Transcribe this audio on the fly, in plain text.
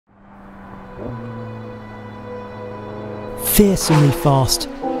Fearsomely fast,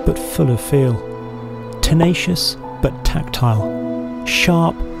 but full of feel. Tenacious, but tactile.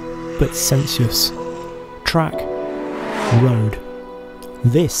 Sharp, but sensuous. Track, road.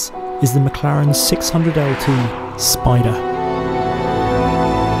 This is the McLaren 600LT Spider.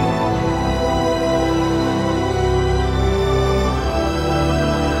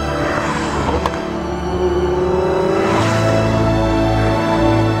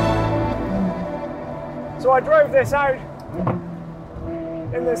 So I drove this out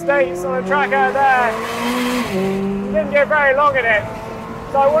in the States on a track out there. Didn't get very long in it,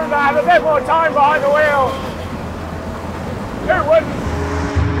 so I wanted to have a bit more time behind the wheel. Who wouldn't?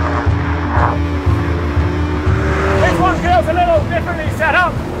 This one feels a little differently set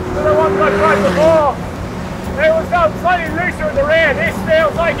up to the ones I've tried before. It was felt slightly looser at the rear. This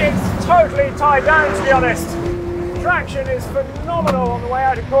feels like it's totally tied down, to be honest. Traction is phenomenal on the way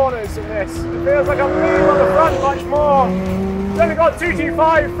out of corners in this. It feels like I'm leaning on the front much more. It's only got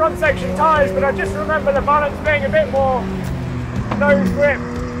 225 front section tyres, but I just remember the balance being a bit more nose grip,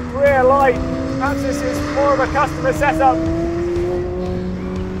 rear light. Perhaps this is more of a customer setup.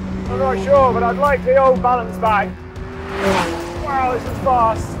 I'm not sure, but I'd like the old balance back. Wow, this is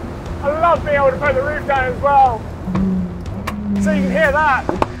fast. I love being able to put the roof down as well, so you can hear that.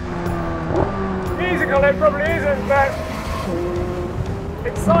 Musical it probably isn't, but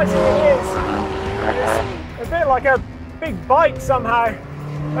exciting it is. It's a bit like a big bike somehow.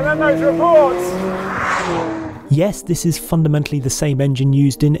 And then those reports. Yes, this is fundamentally the same engine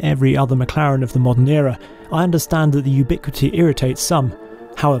used in every other McLaren of the modern era. I understand that the ubiquity irritates some.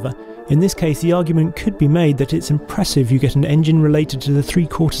 However, in this case the argument could be made that it's impressive you get an engine related to the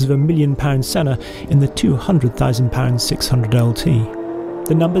 £750,000 Senna in the £200,000 600LT.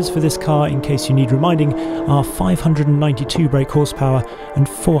 The numbers for this car, in case you need reminding, are 592 brake horsepower and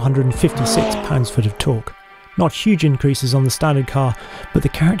 456 pounds-foot of torque. Not huge increases on the standard car, but the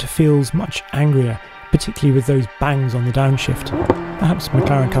character feels much angrier, particularly with those bangs on the downshift. Perhaps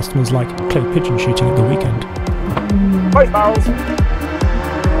McLaren customers like clay pigeon shooting at the weekend. Both barrels.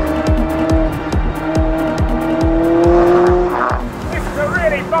 This is a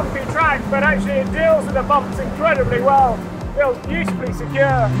really bumpy track, but actually it deals with the bumps incredibly well. Feels beautifully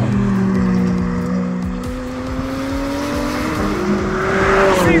secure.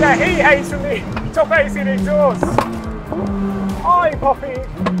 See the heat haze from the top AC exhaust. Eye-popping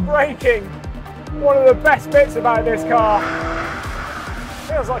braking. One of the best bits about this car.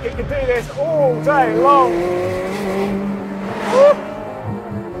 Feels like it could do this all day long. Woo!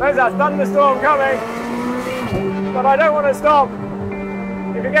 There's that thunderstorm coming. But I don't want to stop.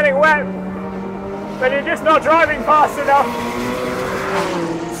 If you're getting wet, then you're just not driving fast enough.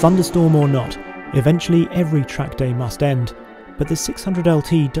 Thunderstorm or not, eventually every track day must end, but the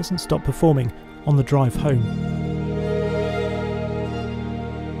 600LT doesn't stop performing on the drive home.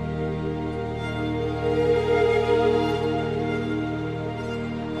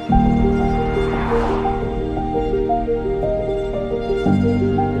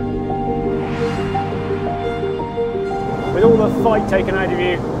 With all the fight taken out of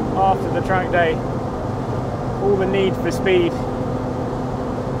you after the track day, all the need for speed,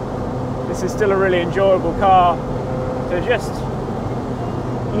 this is still a really enjoyable car to just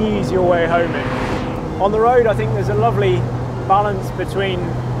ease your way home in. On the road, I think there's a lovely balance between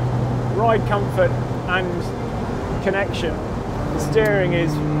ride comfort and connection. The steering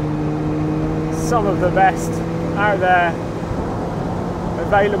is some of the best out there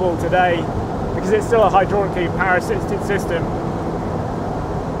available today, because it's still a hydraulically power-assisted system,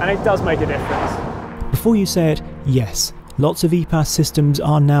 and it does make a difference. Before you say it, yes, lots of EPAS systems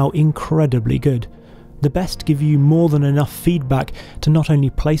are now incredibly good. The best give you more than enough feedback to not only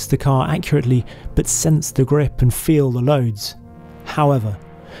place the car accurately, but sense the grip and feel the loads. However,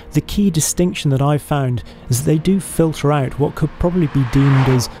 the key distinction that I've found is that they do filter out what could probably be deemed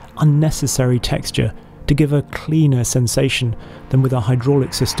as unnecessary texture to give a cleaner sensation than with a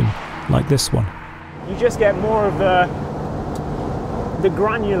hydraulic system like this one. You just get more of the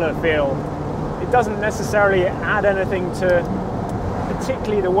granular feel. It doesn't necessarily add anything to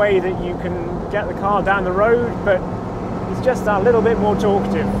particularly the way that you can get the car down the road, but it's just that little bit more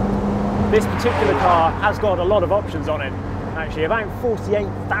talkative. This particular car has got a lot of options on it, actually, about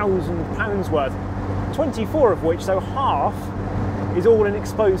 £48,000 worth, 24 of which, so half, is all in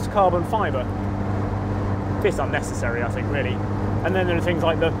exposed carbon fibre. It's unnecessary, I think, really. And then there are things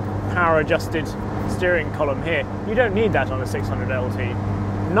like the power adjusted steering column here. You don't need that on a 600LT.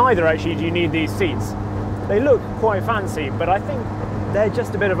 Neither actually do you need these seats. They look quite fancy, but I think they're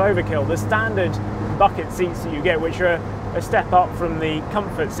just a bit of overkill. The standard bucket seats that you get, which are a step up from the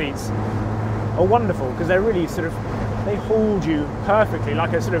comfort seats, are wonderful because they're really they hold you perfectly,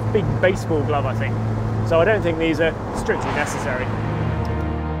 like a sort of big baseball glove, I think. So I don't think these are strictly necessary.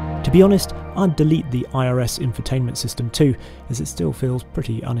 To be honest, I'd delete the IRS infotainment system too, as it still feels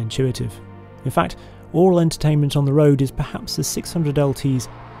pretty unintuitive. In fact, oral entertainment on the road is perhaps the 600LT's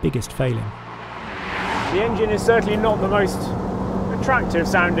biggest failing. The engine is certainly not the most attractive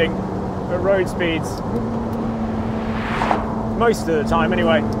sounding at road speeds. Most of the time,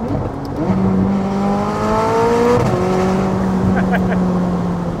 anyway.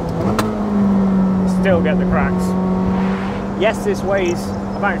 Still get the cracks. Yes, this weighs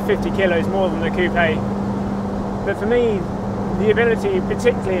about 50 kilos more than the coupe, but for me, the ability,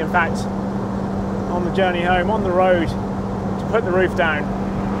 particularly in fact, on the journey home, on the road, to put the roof down,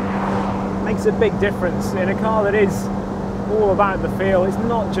 makes a big difference in a car that is all about the feel. It's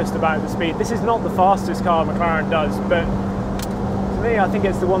not just about the speed. This is not the fastest car McLaren does, but for me, I think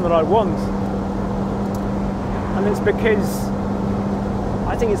it's the one that I want. And it's because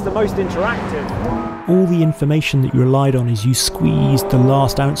I think it's the most interactive. All the information that you relied on as you squeezed the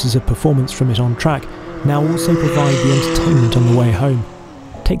last ounces of performance from it on track now also provide the entertainment on the way home.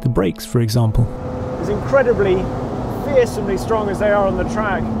 Take the brakes, for example. As incredibly, fearsomely strong as they are on the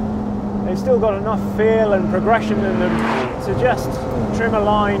track, they've still got enough feel and progression in them to just trim a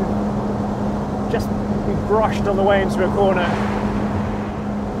line, just be brushed on the way into a corner.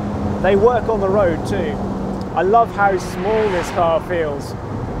 They work on the road too. I love how small this car feels.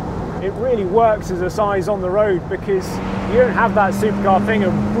 It really works as a size on the road because you don't have that supercar thing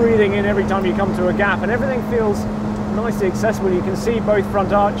of breathing in every time you come to a gap, and everything feels nicely accessible. You can see both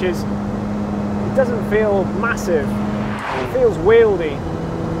front arches. It doesn't feel massive. It feels wieldy.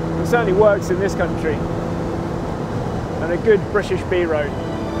 It certainly works in this country and a good British B road.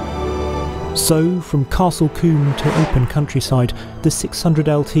 So, from Castle Combe to open countryside, the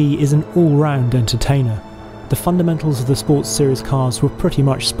 600LT is an all-round entertainer. The fundamentals of the Sports Series cars were pretty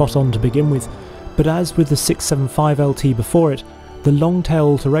much spot on to begin with, but as with the 675LT before it, the long-tail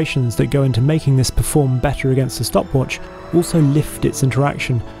alterations that go into making this perform better against the stopwatch also lift its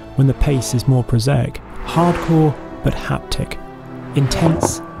interaction when the pace is more prosaic. Hardcore but haptic.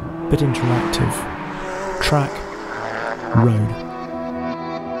 Intense but interactive. Track, road.